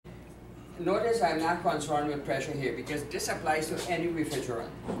notice I'm not concerned with pressure here because this applies to any refrigerant.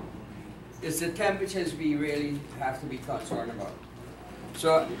 It's the temperatures we really have to be concerned about.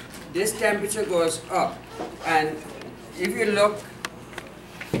 So this temperature goes up, and if you look,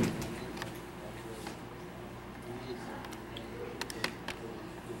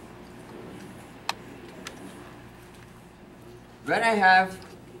 when I have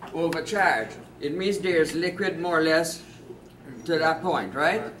overcharge, it means there's liquid more or less to that point,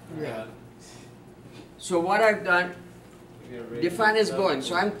 right? Yeah. So what I've done, the fan is going,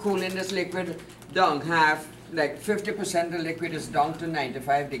 so I'm cooling this liquid down half, like 50% of the liquid is down to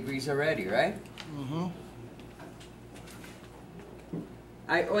 95 degrees already, right? Mm-hmm.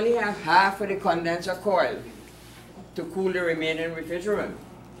 I only have half of the condenser coil to cool the remaining refrigerant.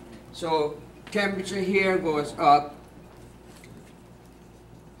 So temperature here goes up.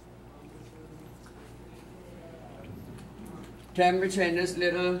 Temperature in this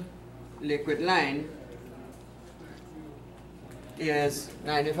little liquid line is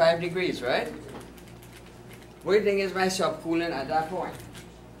 95 degrees, right? What do you think is my subcoolant at that point?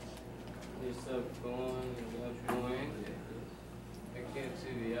 Your subcoolant at that point, I can't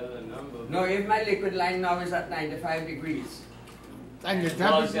see the other number. No, if my liquid line now is at 95 degrees. And your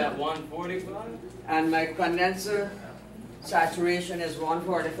Well, it's temperature, at 145? And my condenser saturation is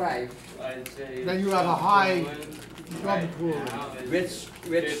 145, I'd say. then you have a high Right subcoolant now is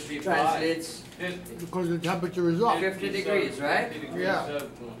which 55. translates 50. because the temperature is up. 50 degrees, right? 50 degrees Yeah.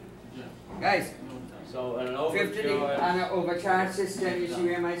 subcoolant. Guys, So an 50 degrees overcharge, on an overcharged system, you see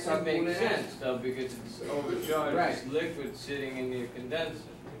where my it subcoolant makes is? sense though, because it's overcharged, Right. it's liquid sitting in your condenser.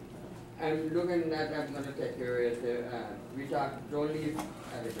 I'm looking at, I'm going to take care of it. We talk, don't leave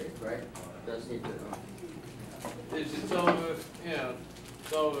adequate, right? Just need to know. It's over, you know,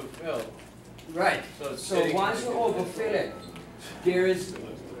 it's overfilled. Right. So it's So sitting once in you the overfill it,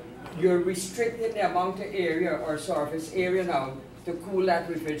 you're restricting the amount of area or surface area now to cool that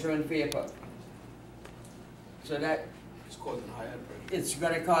refrigerant vapor. So that It's causing high head pressure. it's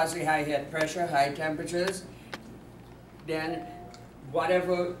going to cause a high head pressure, high temperatures. Then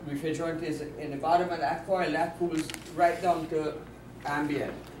whatever refrigerant is in the bottom of that coil, that cools right down to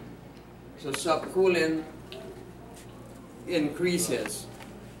ambient. So subcooling increases.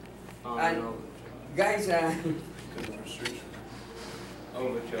 And guys, Because of restriction.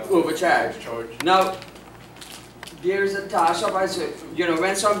 Overcharged. overcharge. Charge. Now, there is a toss up. As you know,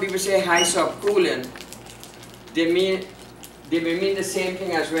 when some people say high subcooling, they may mean the same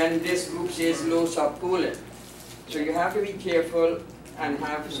thing as when this group says low subcooling. So you have to be careful and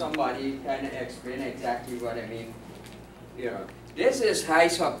have somebody kind of explain exactly what I mean. You know, this is high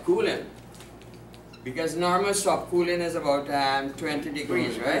subcooling because normal subcooling is about 20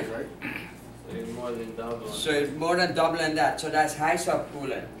 degrees, right? So you're more than double. So it's more than doubling that. So that's high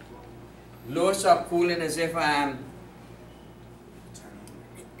subcooling. Low subcooling is if I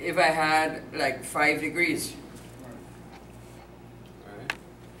had like 5 degrees. Right.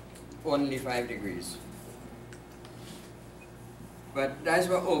 Only 5 degrees. But that's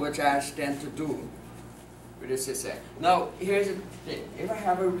what overcharge tend to do with the system. Now here's the thing. If I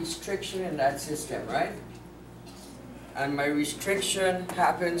have a restriction in that system, right? And my restriction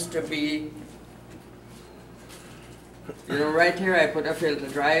happens to be, you know, right here I put a filter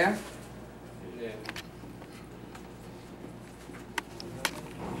dryer. Yeah.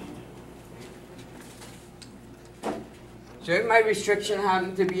 So if my restriction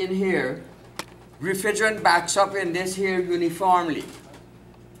happens to be in here, refrigerant backs up in this here uniformly.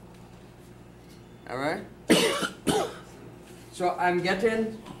 Alright? So I'm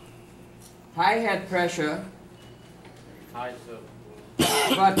getting high head pressure, High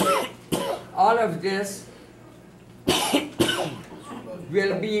subcoolant. but all of this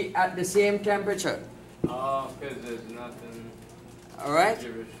will be at the same temperature. Oh, because there's nothing Alright?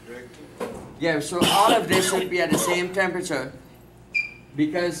 to restrict. Yeah, so all of this will be at the same temperature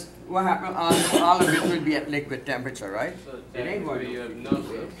because what happens, all of it will be at liquid temperature, right? So It ain't going technically you to. have no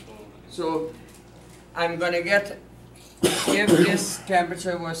subcoolant. So I'm going to get, if this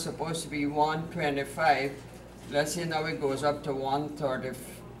temperature was supposed to be 125, let's say now it goes up to 130.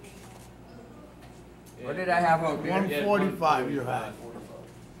 What did I have out there? 145 you have.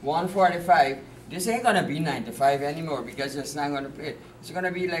 145. This ain't going to be 95 anymore because it's not going to be, it's going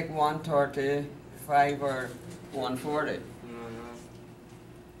to be like 135 or 140.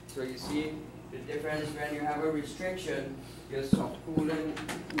 So you see the difference when you have a restriction, your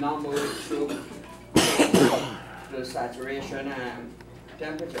subcoolant number will show the saturation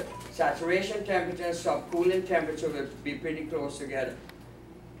temperature. Saturation temperature and subcoolant temperature will be pretty close together.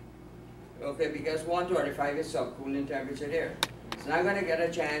 Okay, because 125 is subcoolant temperature there. It's not going to get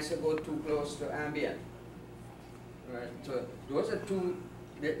a chance to go too close to ambient. Right? So those are two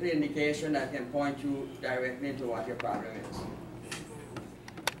little indications that can point you directly into what your problem is.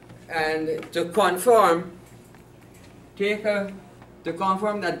 And to confirm, to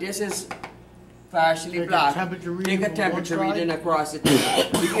confirm that this is partially Take a black, temperature reading take a from temperature one side. reading across it.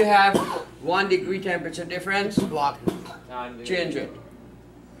 If you have 1 degree temperature difference, Block it. change it.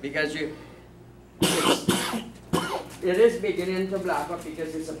 Because it is beginning to black up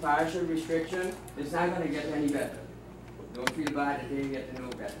because it's a partial restriction. It's not going to get any better. Don't feel bad that they get no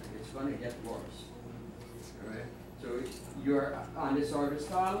better. It's going to get worse. Alright? So you're on the service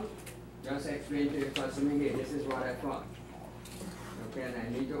call, just explain to your customer, hey, this is what I found. Okay, and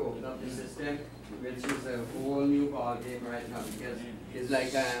I need to open up the system, which is a whole new ball game right now because it's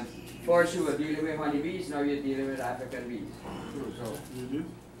like first you were dealing with honeybees, now you're dealing with African bees. So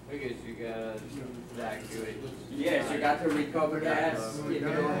I guess you gotta evacuate. yes, you got to recover gas if you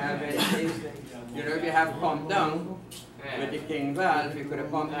don't have anything. You know, if you have pump down with the king valve, you could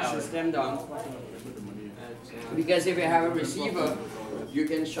have pumped the system down. Because if you have a receiver, you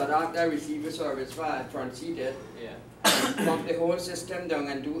can shut off that receiver service valve, front seated, pump the whole system down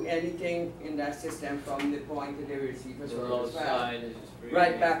and do anything in that system from the point of the receiver service valve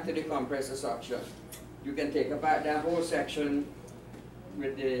right back to the compressor suction. You can take apart that whole section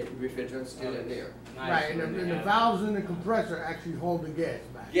with the refrigerant still in there. Right, and the valves in the compressor actually hold the gas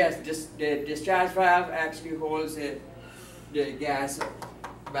back. Yes, the discharge valve actually holds the gas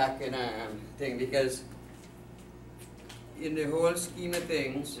back in a thing because in the whole scheme of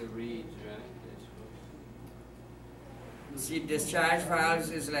things, The reeds, right? see, discharge valves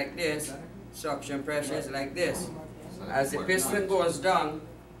is like this, suction pressure is like this. As the piston goes down,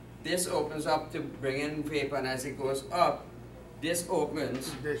 this opens up to bring in vapor, and as it goes up, this opens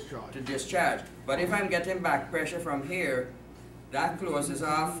Discharge. to discharge. But if I'm getting back pressure from here, that closes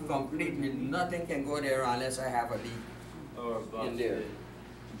off completely. Nothing can go there unless I have a leak. Or In there.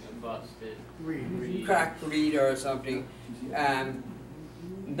 busted Read. Cracked reed or something.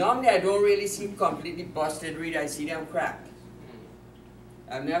 Normally I don't really see completely busted reed, I see them cracked.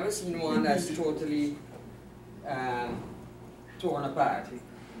 I've never seen one that's totally torn apart.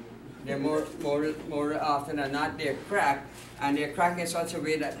 They're more often than not, they're cracked, and they're cracked in such a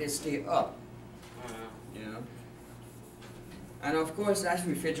way that they stay up. You know? And of course, that's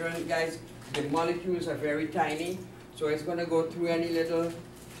refrigerant, guys. The molecules are very tiny, so it's going to go through any little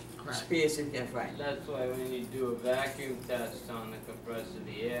space it can find. That's why when you do a vacuum test on the compressor,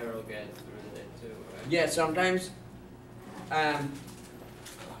 the air will get through there too, right? Yeah, sometimes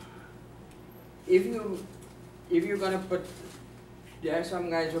if you're gonna put, there are some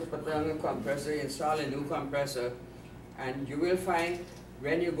guys who put down a compressor, install a new compressor, and you will find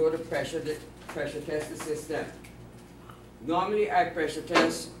when you go to pressure test the system. Normally I pressure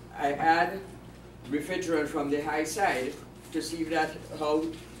test, I add refrigerant from the high side to see how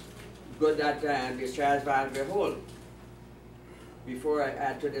good that discharge valve will hold before I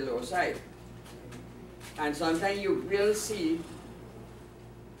add to the low side. And sometimes you will see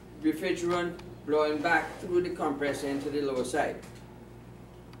refrigerant blowing back through the compressor into the low side.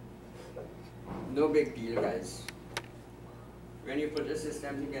 No big deal, guys. When you put the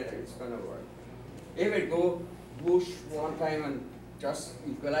system together, it's gonna work. If it go whoosh one time and just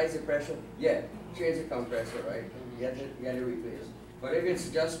equalize the pressure, yeah, change the compressor, right? Get it replaced. But if it's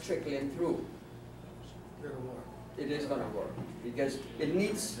just trickling through, it is gonna work because it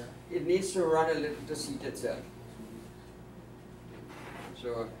needs to run a little to seat itself.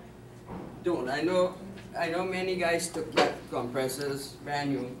 So don't. I know many guys took that compressors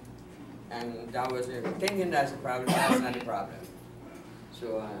brand new, and that was it. Thinking that's a problem. That's not a problem.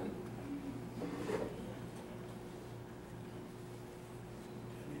 So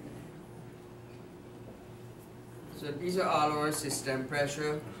so these are all our system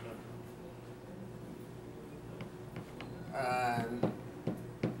pressure.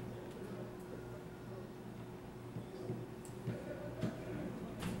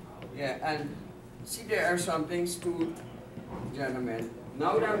 Yeah, and see, there are some things too, gentlemen.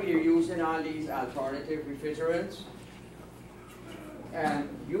 Now that we are using all these alternative refrigerants,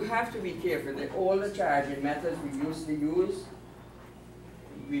 you have to be careful that all the charging methods we used to use,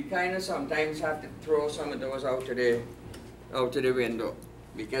 we kind of sometimes have to throw some of those out to the window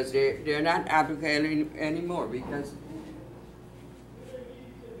because they're not applicable anymore because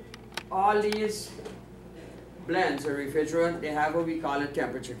all these blends of refrigerant, they have what we call a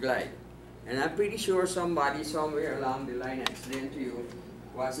temperature glide. And I'm pretty sure somebody somewhere along the line explained to you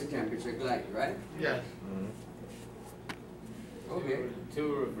what's a temperature glide, right? Yes. Okay.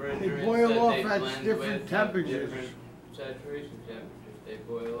 Two refrigerants They boil that off they at blend different with temperatures. different saturation temperatures, they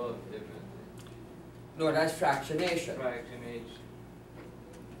boil off differently. No, that's fractionation. Fractionation.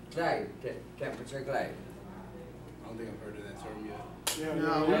 Glide, temperature glide. I don't think I've heard of that term yet.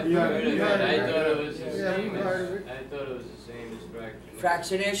 No, I've we heard of it. heard I it. thought it was the Yeah, same we as, heard of it. I thought it was the same as fractionation.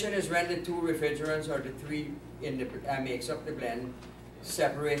 Fractionation is when the two refrigerants or the three in the makes up the blend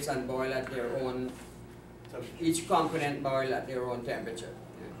separates and boil at their own. Each component boil at their own temperature.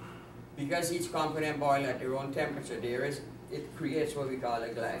 Because each component boil at their own temperature, it creates what we call a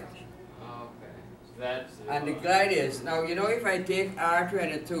glide. Okay, so that's the And the one. glide is, now you know if I take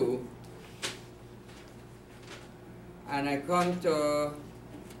R22 and I come to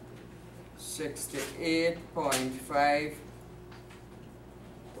 68.5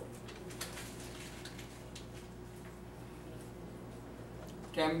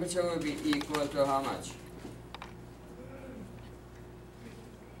 temperature will be equal to how much?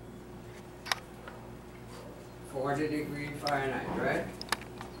 (40°F), right?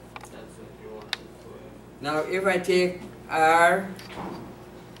 That's what you want to put. Now if I take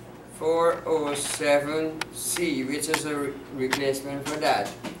R407C, which is a replacement for that,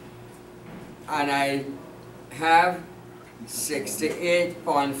 and I have 68.5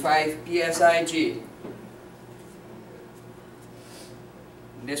 psig,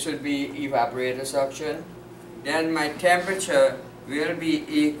 this would be evaporator suction, then my temperature will be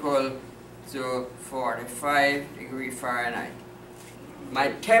equal to 45°F.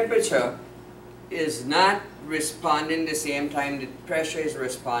 My temperature is not responding the same time the pressure is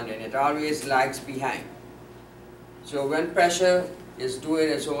responding. It always lags behind. So when pressure is doing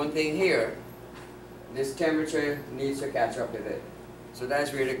its own thing here, this temperature needs to catch up with it. So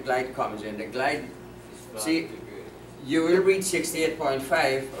that's where the glide comes in. The glide, It's see, 5 degrees. you will reach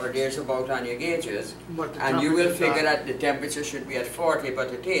 68.5 or there's about on your gauges, But the and you will temperature's figure not- that the temperature should be at 40,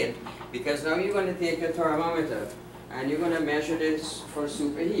 but it ain't, because now you're going to take your thermometer and you're going to measure this for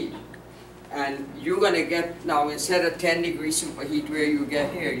superheat. And you're going to get, now instead of 10 degrees superheat where you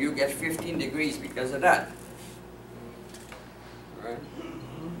get here, you get 15 degrees because of that. Right?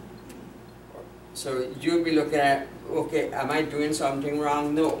 So you'll be looking at, okay, am I doing something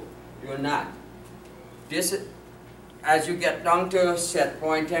wrong? No, you're not. This, as you get down to set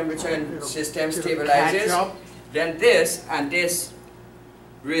point temperature and It'll- system it'll stabilizes, catch up. then this and this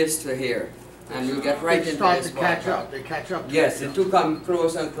raise to here, and you get right They into start this to catch ballpark. up, they catch up. Yes, the two come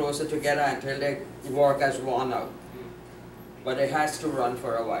closer and closer together until they work as one out. But it has to run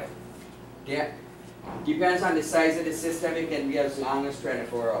for a while. Yeah. Depends on the size of the system, it can be as long as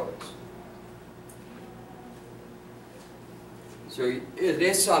 24 hours. So it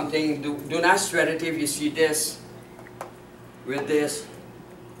is something, do not sweat it if you see this with this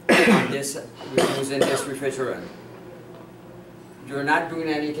and this, we're using this refrigerant. You're not doing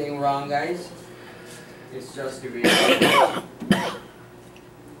anything wrong, guys. It's just the way it is.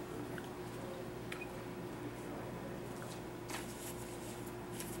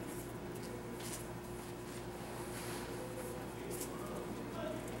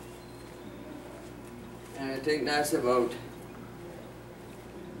 And I think that's about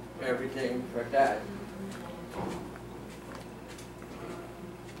everything for that.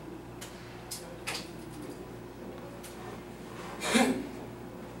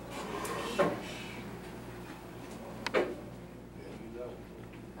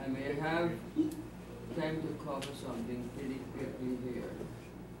 I may have time to cover something pretty quickly here.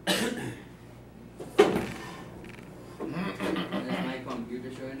 Is my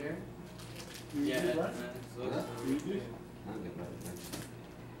computer showing there? Yeah, that's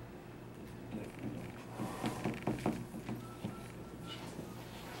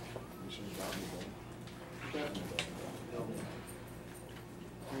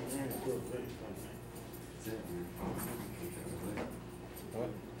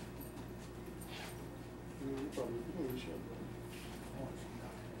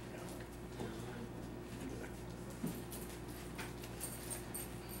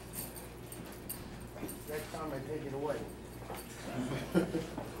Next time I take it away.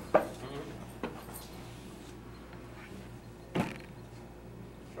 Try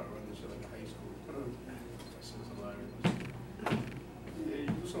to run this shit like a high school. That shit is hilarious. Yeah, you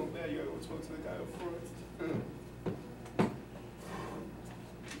do something bad, you gotta go talk to the guy up front.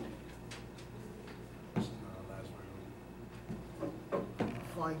 This is not our last round.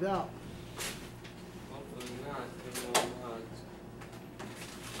 Find out. hopefully not, you know, not.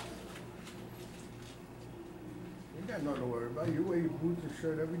 You got nothing to worry about. You wear your boots and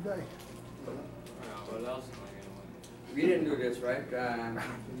shirt every day. What else am I gonna win? We didn't do this, right? I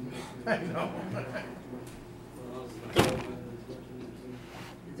know. What else am I gonna win?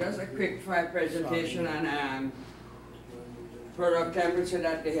 Just a quick presentation on product temperature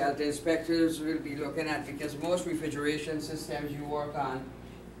that the health inspectors will be looking at, because most refrigeration systems you work on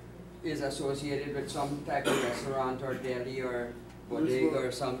is associated with some type of restaurant or deli or bodega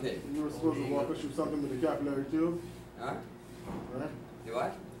or something. You were supposed to walk us through something with the capillary tube, Huh? right? The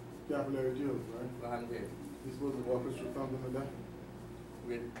what? Capillary tube, right? What happened there? You supposed to walk us through something with that?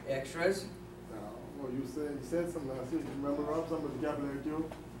 With extras? Well, you said something last week. Remember, Rob, something with the capillary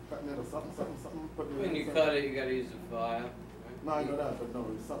tube? Cutting it or something, putting it When you in cut it, you gotta use a file. No, I know that, but no,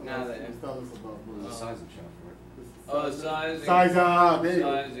 it's something Now else that- he was telling us about. Oh. Was Sizing shop, right? Oh, sizing. Size, there you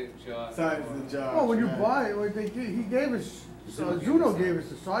go. Sizing chart. Size is the job. Well, when you right. buy it, like he gave us, Zuno gave us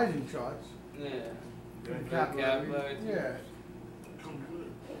the sizing charts. Yeah. for the The capillary. capillary tube. Yeah.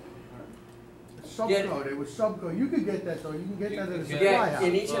 Subcode, it was subcode. You could get that though, you can get You that at a can supply get- Yeah, house.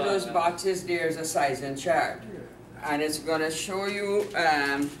 in each of those boxes there's a sizing chart. Yeah. And it's gonna show you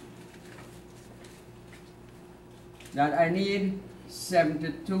that I need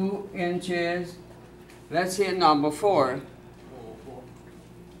 72 inches, let's say number 4.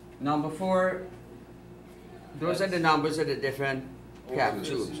 Number 4, those are the numbers of the different cap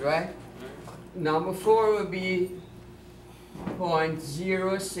tubes, right? Number 4 would be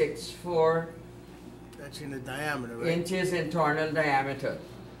 0.064 That's in the diameter, right? inches internal diameter.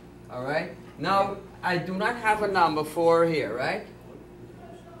 All right? Now, I do not have a number 4 here, right?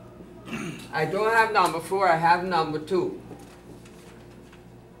 I don't have number 4, I have number 2.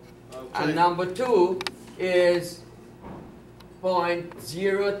 And number 2 is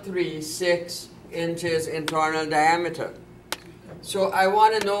 0.036 inches internal diameter. So I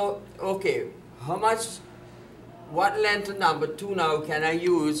want to know, okay, how much, what length of number 2 now can I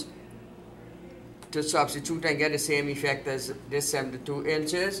use to substitute and get the same effect as this 72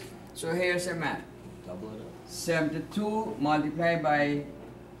 inches? So here's the math. Double it up. 72 multiplied by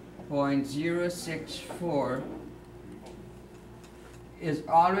 0.064 is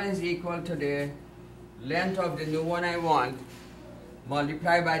always equal to the length of the new one I want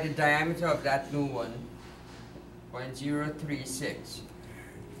multiplied by the diameter of that new one, 0.036.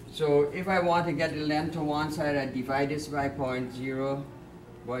 So if I want to get the length on one side, I divide this by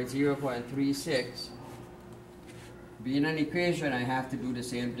 0.36. Being an equation, I have to do the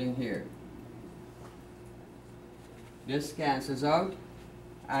same thing here. This cancels out,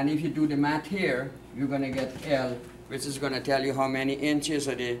 and if you do the math here, you're going to get L, which is going to tell you how many inches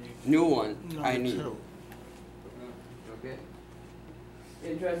of the new one I need. Okay?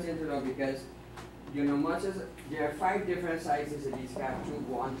 Interesting to know, because you know, much as there are 5 different sizes of these cap tube,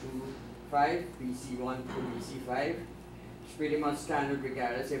 1 through 5, BC1 through BC5. It's pretty much standard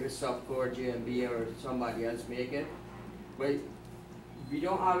regardless if it's Subcore, GMB, or somebody else make it. But we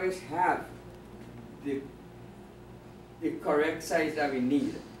don't always have the correct size that we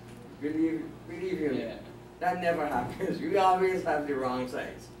need. Believe you me, Yeah. that never happens. We always have the wrong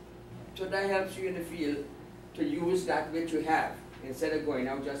size. So that helps you in the field to use that which you have, instead of going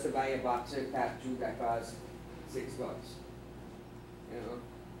out just to buy a box of cap tube that costs $6. You know.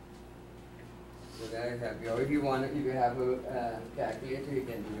 So that help you. Or if you want, if you have a calculator, you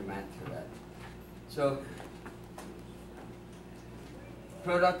can do the math for that. So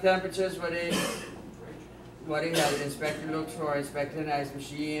product temperatures, what the health inspector looks for, inspectionized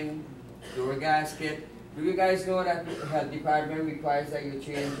machine, door gasket. Do you guys know that the health department requires that you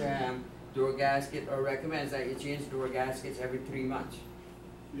change door gasket, or recommends that you change door gaskets every 3 months?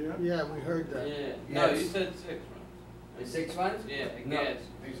 Yeah? Yeah, we heard that. Yeah. No, Yes. you said 6 months. The 6 months? Yeah, I No. guess.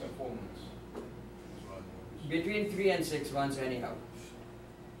 These are 4 months. Between 3 and 6 months anyhow.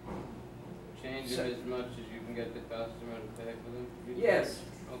 Change So- it as much as you can get the customer to pay for them? Yes.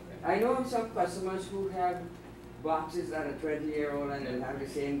 Okay. I know some customers who have boxes that are 20-year-old and they'll have the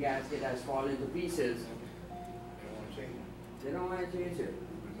same gasket that's fallen to pieces. They don't want to change it. They don't want to change it. It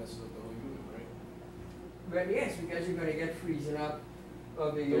messes up the whole unit, right? Well, yes, because you're going to get freezing up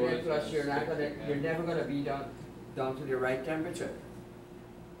of the Doors unit, plus and you're not stuff going like to, that. you're never going to be down to the right temperature.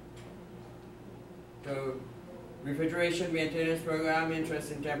 So, refrigeration maintenance program,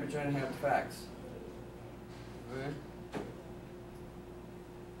 interest in temperature and health facts. Alright.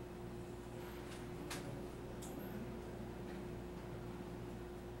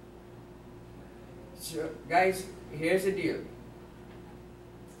 So, guys, here's the deal.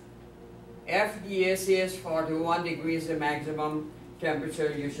 FDA says 41 degrees the maximum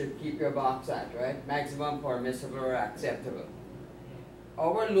temperature you should keep your box at, right? Maximum permissible or acceptable.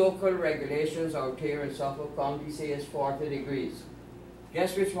 Our local regulations out here in Suffolk County says 40 degrees.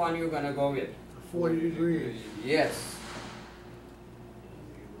 Guess which one you're gonna go with? 40 degrees. Yes.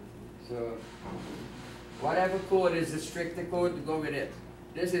 So, whatever code is the stricter code, to go with it.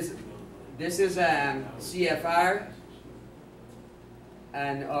 This is CFR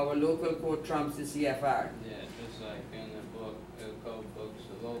and our local code trumps the CFR. Yeah, just like in the book, the code books,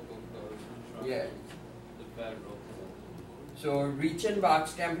 the local code trumps Yeah. the federal code. So reaching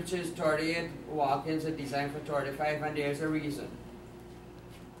box temperatures 38, walk-ins are designed for 35, and there's a reason.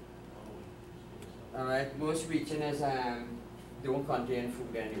 Alright, most reaching is don't contain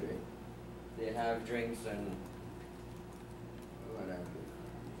food anyway. They have drinks and whatever.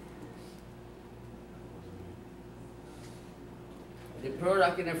 The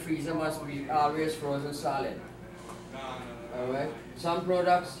product in the freezer must be always frozen solid. Alright? Some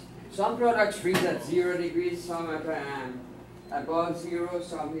products freeze at 0 degrees, some at above 0,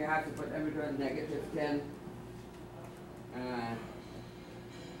 some you have to put them into a -10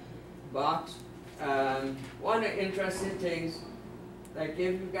 box. One of the interesting things, like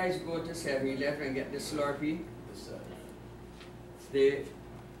if you guys go to 7-Eleven and get the Slurpee, the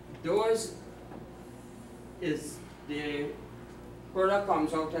product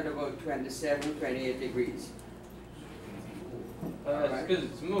comes out at about 27, 28 degrees. That's because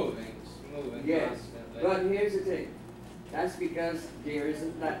it's moving. Yes, constantly. but here's the thing. That's because there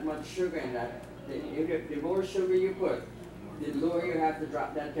isn't that much sugar in that thing. The more sugar you put, the lower you have to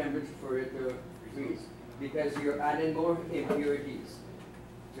drop that temperature for it to freeze. Because you're adding more impurities.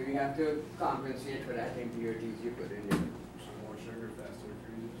 So you have to compensate for that impurities you put in there. So more sugar, faster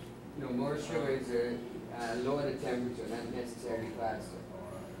freezes. No, more sugar is lower the temperature, not necessarily faster.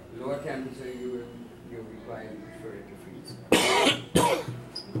 Lower temperature, you require for it to freeze.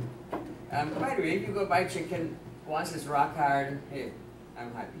 By the way, if you go buy chicken, once it's rock hard, hey,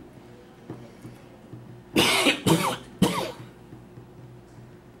 I'm happy.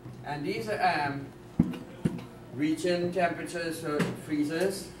 And these are reaching temperatures for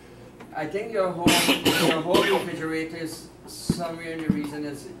freezers. I think your whole refrigerator is somewhere in the region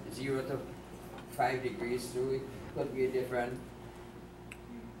is 0 to 5 degrees, so it could be different.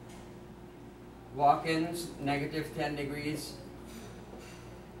 Walk-ins, -10 degrees.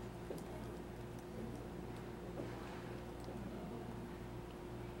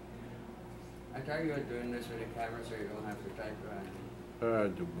 I thought you were doing this with a camera so you don't have to type around. I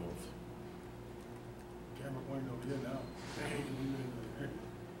do both. Camera pointing over here now.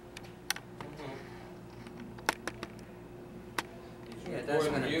 Yeah, that's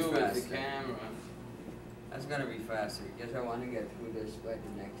gonna be you with the faster. camera. That's gonna be faster because I want to get through this by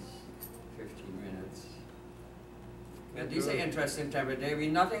the next 15 minutes. Yeah, these are interesting temperatures. There'll be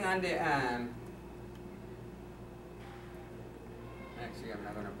nothing on the Actually, I'm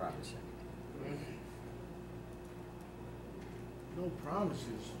not gonna promise it. No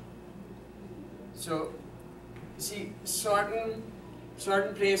promises. So, see, certain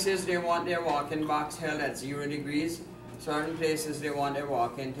places they want their walk-in box held at 0 degrees. Certain places they want their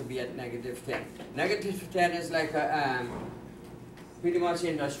walk-in to be at -10. -10 is like a pretty much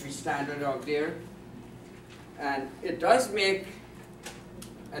industry standard out there, and it does make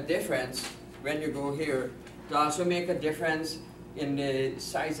a difference when you go here. To also make a difference in the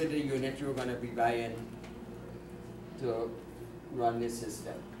size of the unit you're going to be buying to run this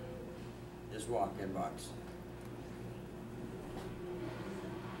system, this walk-in box.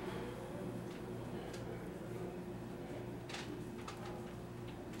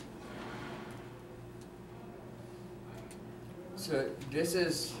 So this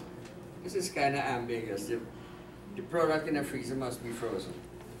is kind of ambiguous. The product in the freezer must be frozen.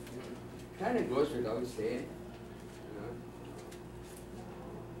 Kind of goes without saying. You know?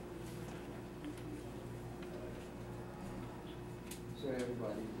 So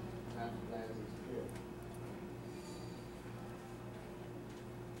everybody has plans is clear.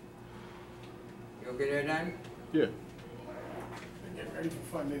 You okay there, Dan? Yeah. Get ready for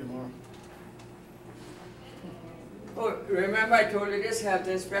fun day tomorrow. Oh, remember I told you this health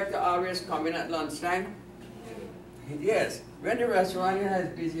inspector always come in at lunchtime? Yes, when the restaurant is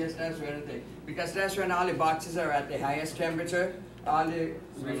busiest, that's when the thing. Because that's when all the boxes are at the highest temperature, all the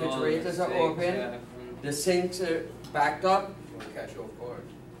refrigerators are open, the sinks are backed up. You want to catch you off guard.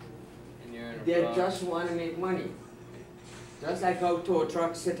 And you're in a They box. just want to make money. Just like how tow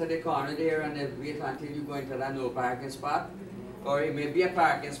trucks sit at the corner there and they wait until you go into that no parking spot. Or it may be a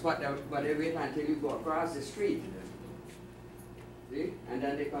parking spot, but they wait until you go across the street. See? And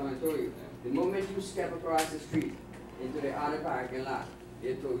then they come and tow you. The moment you step across the street into the other parking lot,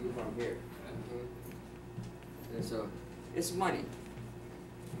 they tow you from here. And so it's money.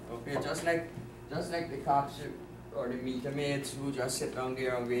 Okay, just like the cops or the meter maids who just sit down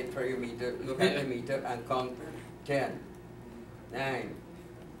there and wait for your meter, look at the meter and count 10, 9,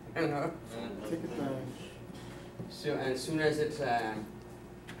 you know. Take your time. So as soon as it's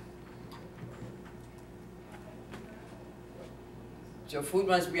So food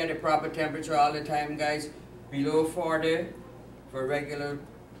must be at the proper temperature all the time, guys. Below 40 for regular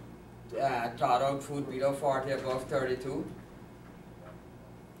thawed out food, below 40, above 32.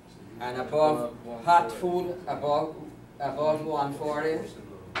 And above hot food, above 140.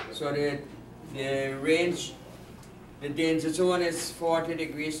 So the range, the danger zone is 40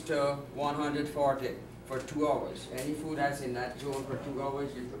 degrees to 140 for 2 hours. Any food that's in that zone for 2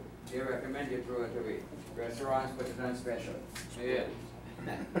 hours, they recommend you throw it away. Restaurants put it on special. Yeah.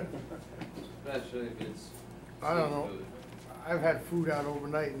 Especially if it's. I don't know. seafood. I've had food out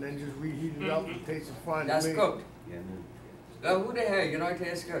overnight and then just reheat it up and it tastes fine to That's me. cooked. Now who the hell, you know it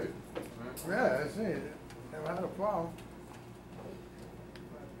tastes good. Yeah, that's it. Never had a problem.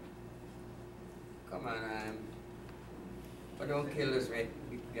 Come on, but don't kill us, mate.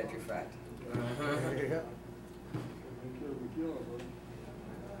 We can get you fat. Yeah.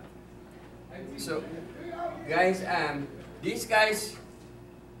 So, guys, these guys,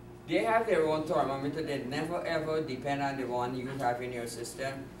 they have their own thermometer. They never ever depend on the one you have in your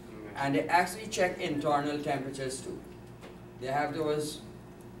system. And they actually check internal temperatures too. They have those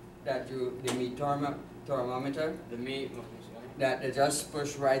that the meat thermometer The meat. that they just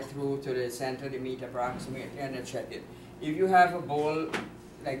push right through to the center of the meat approximately and they check it. If you have a bowl,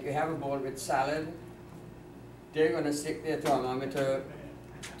 like you have a bowl with salad, they're gonna stick their thermometer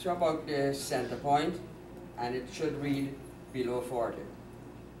to about the center point and it should read below 40.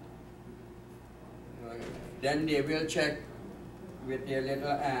 Then they will check with their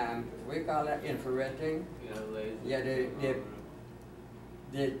little, what do you call that, infrared thing? Yeah, laser.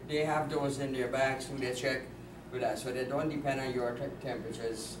 Yeah, they have those in their bags who they check with that, so they don't depend on your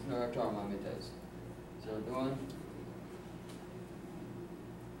temperatures nor thermometers. So don't.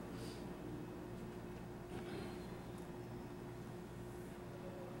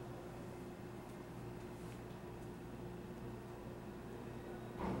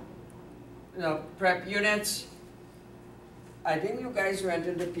 Now, prep units. I think you guys went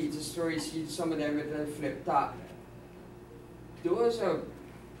to the pizza store, you see some of them with a flip top. Those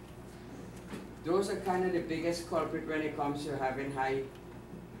are kind of the biggest culprit when it comes to having high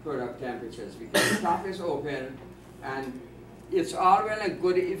product temperatures because the top is open and it's all well and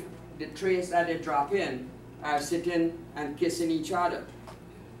good if the trays that they drop in are sitting and kissing each other.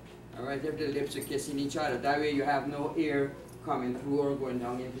 Alright, if the lips are kissing each other, that way you have no air coming through or going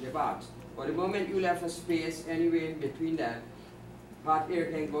down into the box. But the moment you left a space anywhere in between that, hot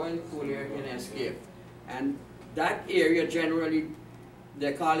air can go in, cool air can escape. And that area generally,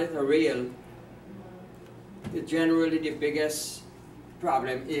 they call it a rail, is generally the biggest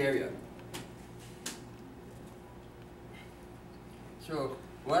problem area. So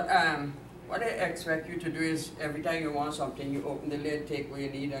what I expect you to do is every time you want something, you open the lid, take what you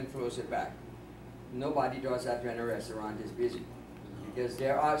need and close it back. Nobody does that when a restaurant is busy. Because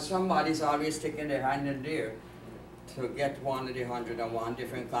somebody's always sticking their hand in there to get one of the 101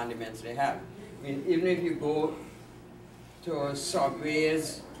 different condiments they have. I mean, even if you go to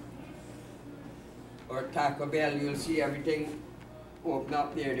Subway's or Taco Bell, you'll see everything open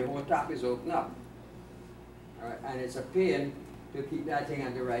up there. The whole top is open up. All right, and it's a pain to keep that thing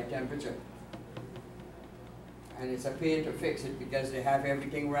at the right temperature. And it's a pain to fix it because they have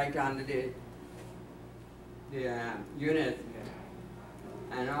everything right under the unit.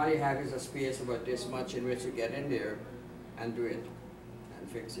 And all you have is a space about this much in which to get in there and do it and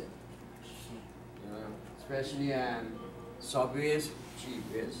fix it. You know, especially Subways, cheap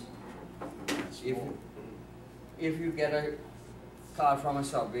is. If you get a call from a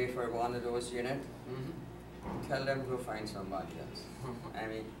Subway for one of those units, tell them to find somebody else. I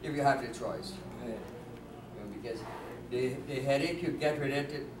mean, if you have the choice. You know, because the headache you get with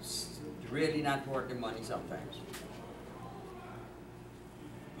it, it's really not worth the money sometimes.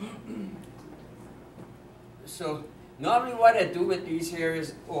 So normally what I do with these here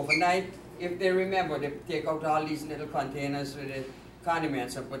is overnight, if they remember, they take out all these little containers with the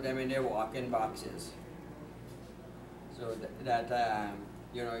condiments and put them in their walk-in boxes. So that,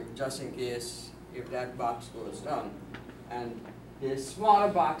 you know, just in case if that box goes down. And the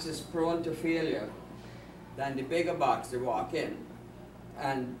smaller box is prone to failure than the bigger box they walk in.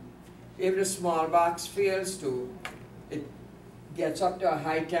 And if the small box fails to, it gets up to a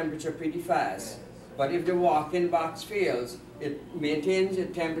high temperature pretty fast. But if the walk-in box fails, it maintains the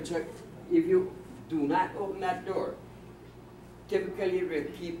temperature. If you do not open that door, typically it will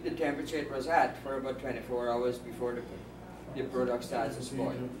keep the temperature it was at for about 24 hours before the product starts to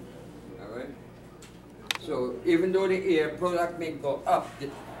spoil. All right? So even though the air product may go up,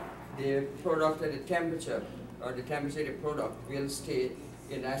 the product at the temperature, or the temperature of the product will stay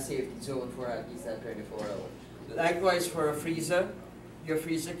in that safety zone for at least that 24 hours. Likewise for a freezer, your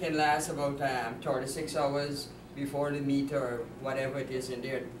freezer can last about 36 hours before the meat or whatever it is in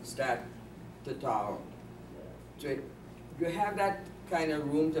there start to thaw. So you have that kind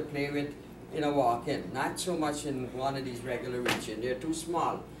of room to play with in a walk-in, not so much in one of these regular reach-in. They're too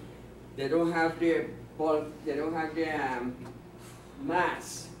small. They don't have their bulk, they don't have their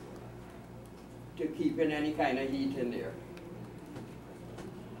mass to keep in any kind of heat in there.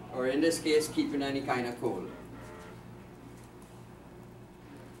 Or in this case, keeping any kind of cold.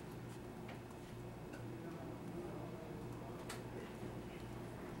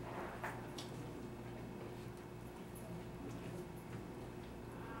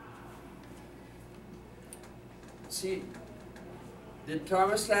 See, the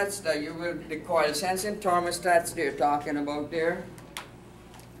thermostats that you will, the coil sensing thermostats they're talking about there,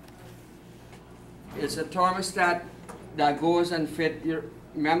 it's a thermostat that goes and fit your,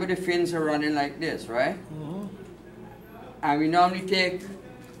 remember the fins are running like this, right? Mm-hmm. And we normally take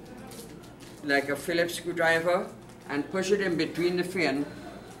like a Phillips screwdriver and push it in between the fin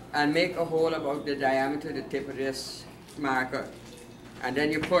and make a hole about the diameter of the tip of this marker. And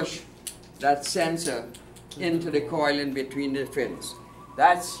then you push that sensor into the coil in between the fins.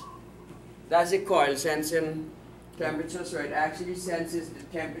 That's a coil sensing temperature, so it actually senses the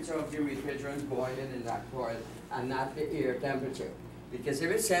temperature of the refrigerant boiling in that coil and not the air temperature. Because if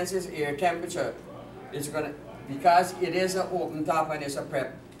it senses air temperature, it's gonna, because it is an open top and it's a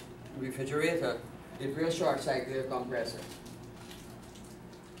prep refrigerator, it will short cycle your compressor.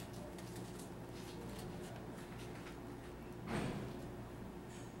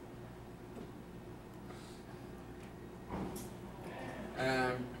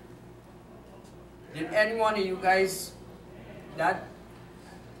 Did any one of you guys, that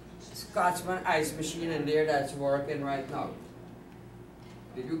Scotsman ice machine in there that's working right now,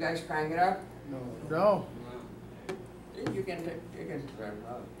 did you guys crank it up? No. No. You can turn it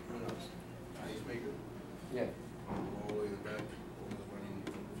up. Who knows? Ice maker, Yeah. all the way in the back, almost running a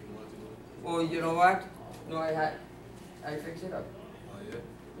few months ago. Oh, you know what? No, I fixed it up. Oh, yeah?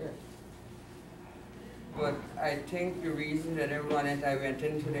 Yeah. But I think the reason that it run it, I went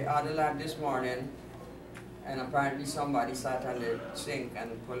into the other lab this morning, and apparently somebody sat on the sink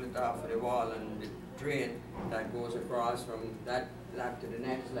and pulled it off of the wall, and the drain that goes across from that lab to the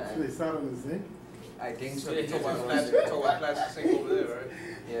next So lab. they sat on the zinc? I think so. You're talking about plastic sink over there, right?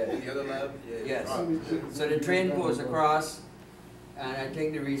 Yeah. In the other lab? Yeah. Yes. Right. So the drain goes across, and I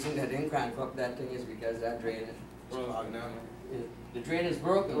think the reason they didn't crank up that thing is because that drain, Clogged now. the drain is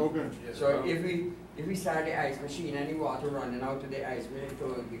broken. Broken. Yes. So if we start the ice machine, any water running out of the ice machine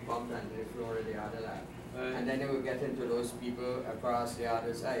will be pumped onto the floor of the other lab. And then it will get into those people across the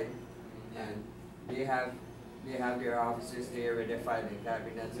other side, and they have their offices there with their filing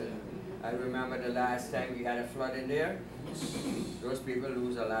cabinets. And I remember the last time we had a flood in there, those people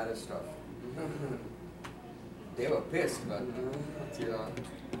lose a lot of stuff. They were pissed, but you know,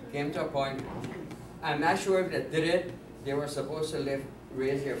 came to a point. I'm not sure if they did it. They were supposed to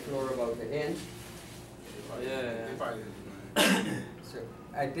raise their floor about an inch. Yeah. They probably did. So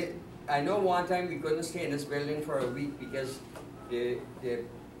I know one time we couldn't stay in this building for a week because they're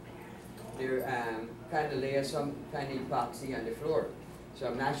kind of layer some kind of epoxy on the floor. So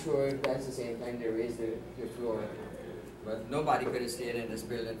I'm not sure if that's the same time they raised the floor. But nobody could have stayed in this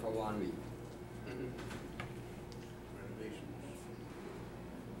building for 1 week. Renovation.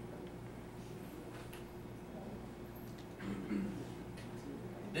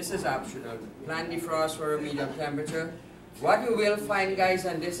 This is optional. Plant defrost for a medium temperature. What you will find, guys,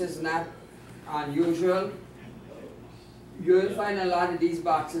 and this is not unusual, you will find a lot of these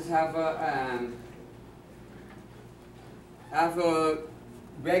boxes have a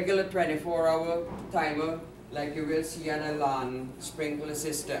regular 24-hour timer, like you will see on a lawn sprinkler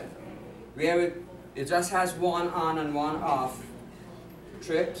system, where it just has one on and one off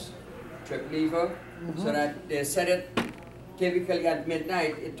trip lever, so that they set it typically at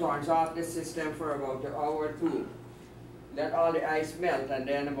midnight. It turns off the system for about an hour or two. Let all the ice melt, and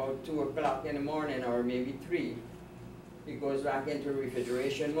then about 2 o'clock in the morning, or maybe 3, it goes back into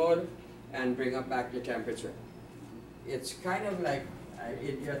refrigeration mode and bring up back the temperature. It's kind of like a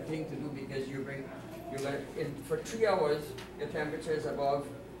thing to do because for 3 hours your temperature is above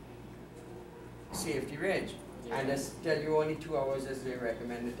safety range, and they tell you only 2 hours is the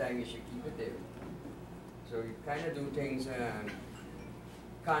recommended time you should keep it there. So you kind of do things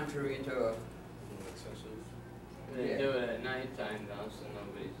contrary to. Excessive. They Yeah. do it at night time now, so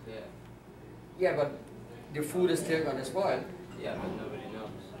nobody's there. Yeah, but the food is still gonna spoil. Yeah, but nobody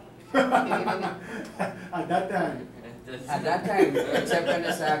knows. At that time. At that time, except when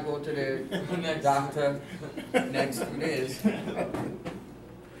I say I go to the doctor next 2 days.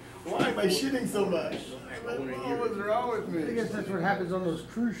 am I shitting so much? What's wrong with I me? guess that's what happens on those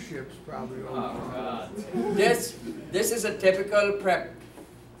cruise ships, probably. Oh, God. This is a typical prep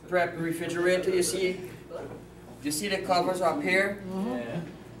refrigerator. You see the covers up here Yeah.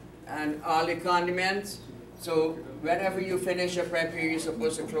 and all the condiments. So whenever you finish your prep here, you're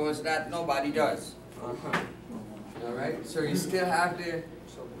supposed to close that. Nobody does. All right. So you still have the.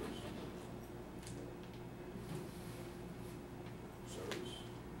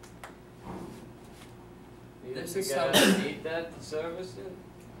 This is You gotta need that to service it?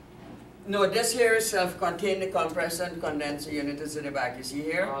 No, this here is self-contained. The compressor and condenser unit is in the back. You see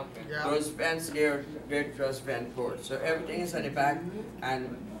here? Okay. Yeah. Those vents, they're just vent ports. So everything is at the back,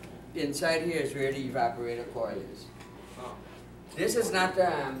 and inside here is where the evaporator coil is. Oh. This is not,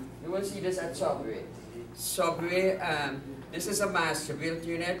 you will see this at Subway. Subway, this is a master built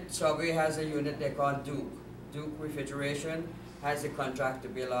unit. Subway has a unit they call Duke. Duke Refrigeration has the contract to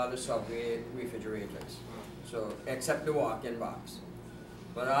build all the Subway refrigerators. So, except the walk-in box.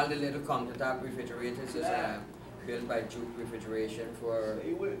 But all the little countertop refrigerators is built by Duke Refrigeration for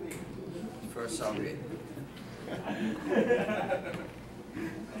Subway.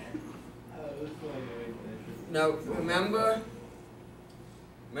 Now, remember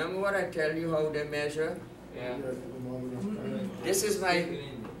what I tell you how they measure? Yeah. This is my,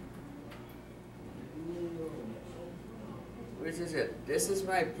 which is it? This is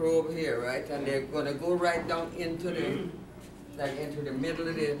my probe here, right? And they're gonna go right down into the, like into the middle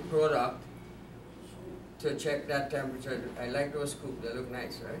of the product to check that temperature. I like those scoops, they look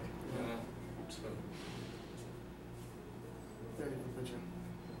nice, right? Yeah.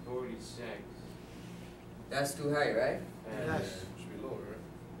 46. That's too high, right? Yes. Should be lower, right?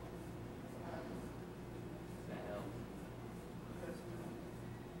 The hell?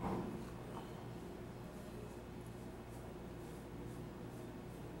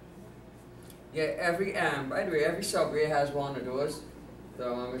 Yeah, every by the way, every Subway has one of those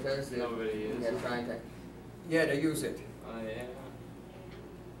thermometers. Nobody uses They're it. trying to, yeah, they use it. Oh, yeah.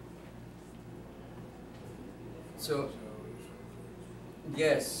 So,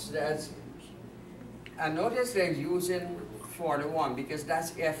 yes, that's, I noticed they're using 41 because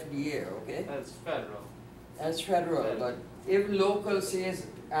that's FDA, okay? That's federal. That's federal, but if local says,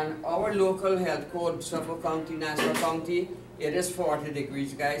 and our local health code, Suffolk County, Nassau County, it is 40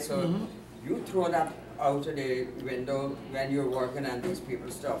 degrees, guys, so you throw that out of the window when you're working on these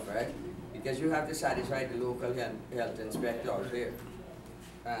people's stuff, right? Because you have to satisfy the local health inspector out there.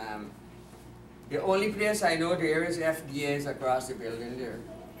 The only place I know there is FDA is across the building there.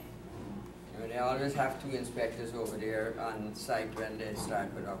 You know, they always have 2 inspectors over there on site when they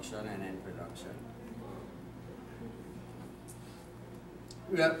start production and end production.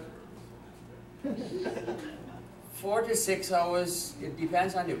 Well, 4 to 6 hours, it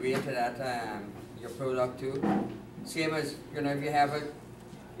depends on the weight of that your product too. Same as, you know, if you have a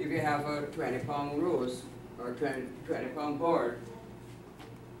 20-pound rose or 20-pound board,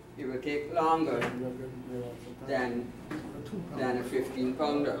 it will take longer than a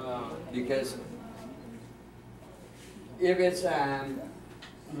 15-pounder, because if it's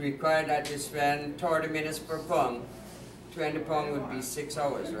required that you spend 30 minutes per pound, 20 pound would be 6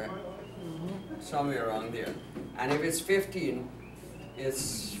 hours, right? Somewhere around there. And if it's 15,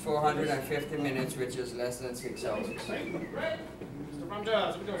 it's 450 minutes, which is less than 6 hours.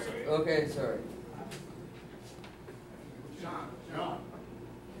 Okay, sorry.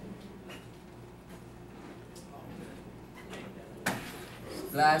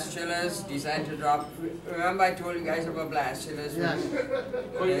 Blast chillers designed to drop. Remember I told you guys about blast chillers? Yes.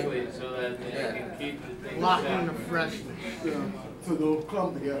 Quickly, so that they Yeah. can keep the thing Lock in down. the freshness. So they'll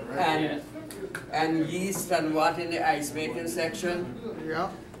clump together, right? And yeast and what in the ice making section?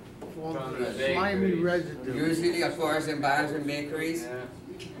 Yep. Forms From a the bakery. slimy residue. Usually, of course, in bars and bakeries. Yeah.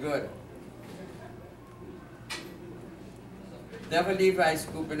 Good. Never leave ice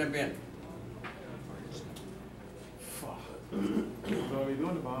scoop in a bin. So we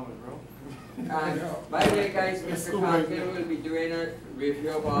doing the bombers, bro. And by the way, guys, Mr. Conklin will be doing a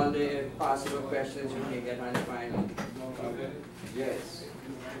review of all the possible questions you can get on the final. Yes.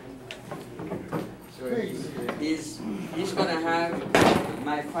 So he's gonna have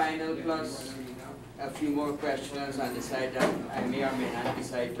my final plus a few more questions on the side that I may or may not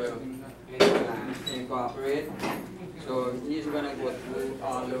decide to incorporate. So he's gonna go through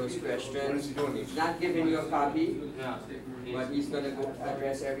all those questions. He's not giving you a copy, Yeah. but he's going to go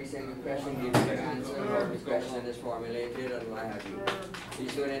address every single question, give you the answer, how the question is formulated, and what have you.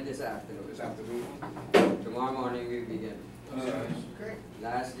 He's doing it this afternoon. Tomorrow morning we begin.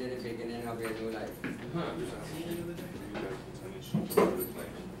 Last day, the beginning of your new life. Huh.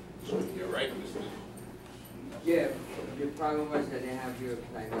 right? Yeah, the problem was that they have your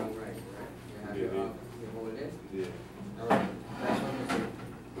like long right, right? You have your up, you hold it. Yeah. Alright, that's what I said.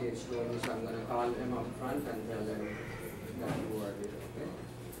 Yeah, slowly, so I'm gonna call them up front and tell them that you are here, okay?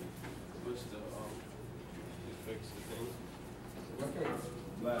 What's the fix the thing? Okay.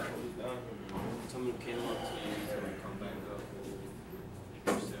 Black, what was down? Tell me, came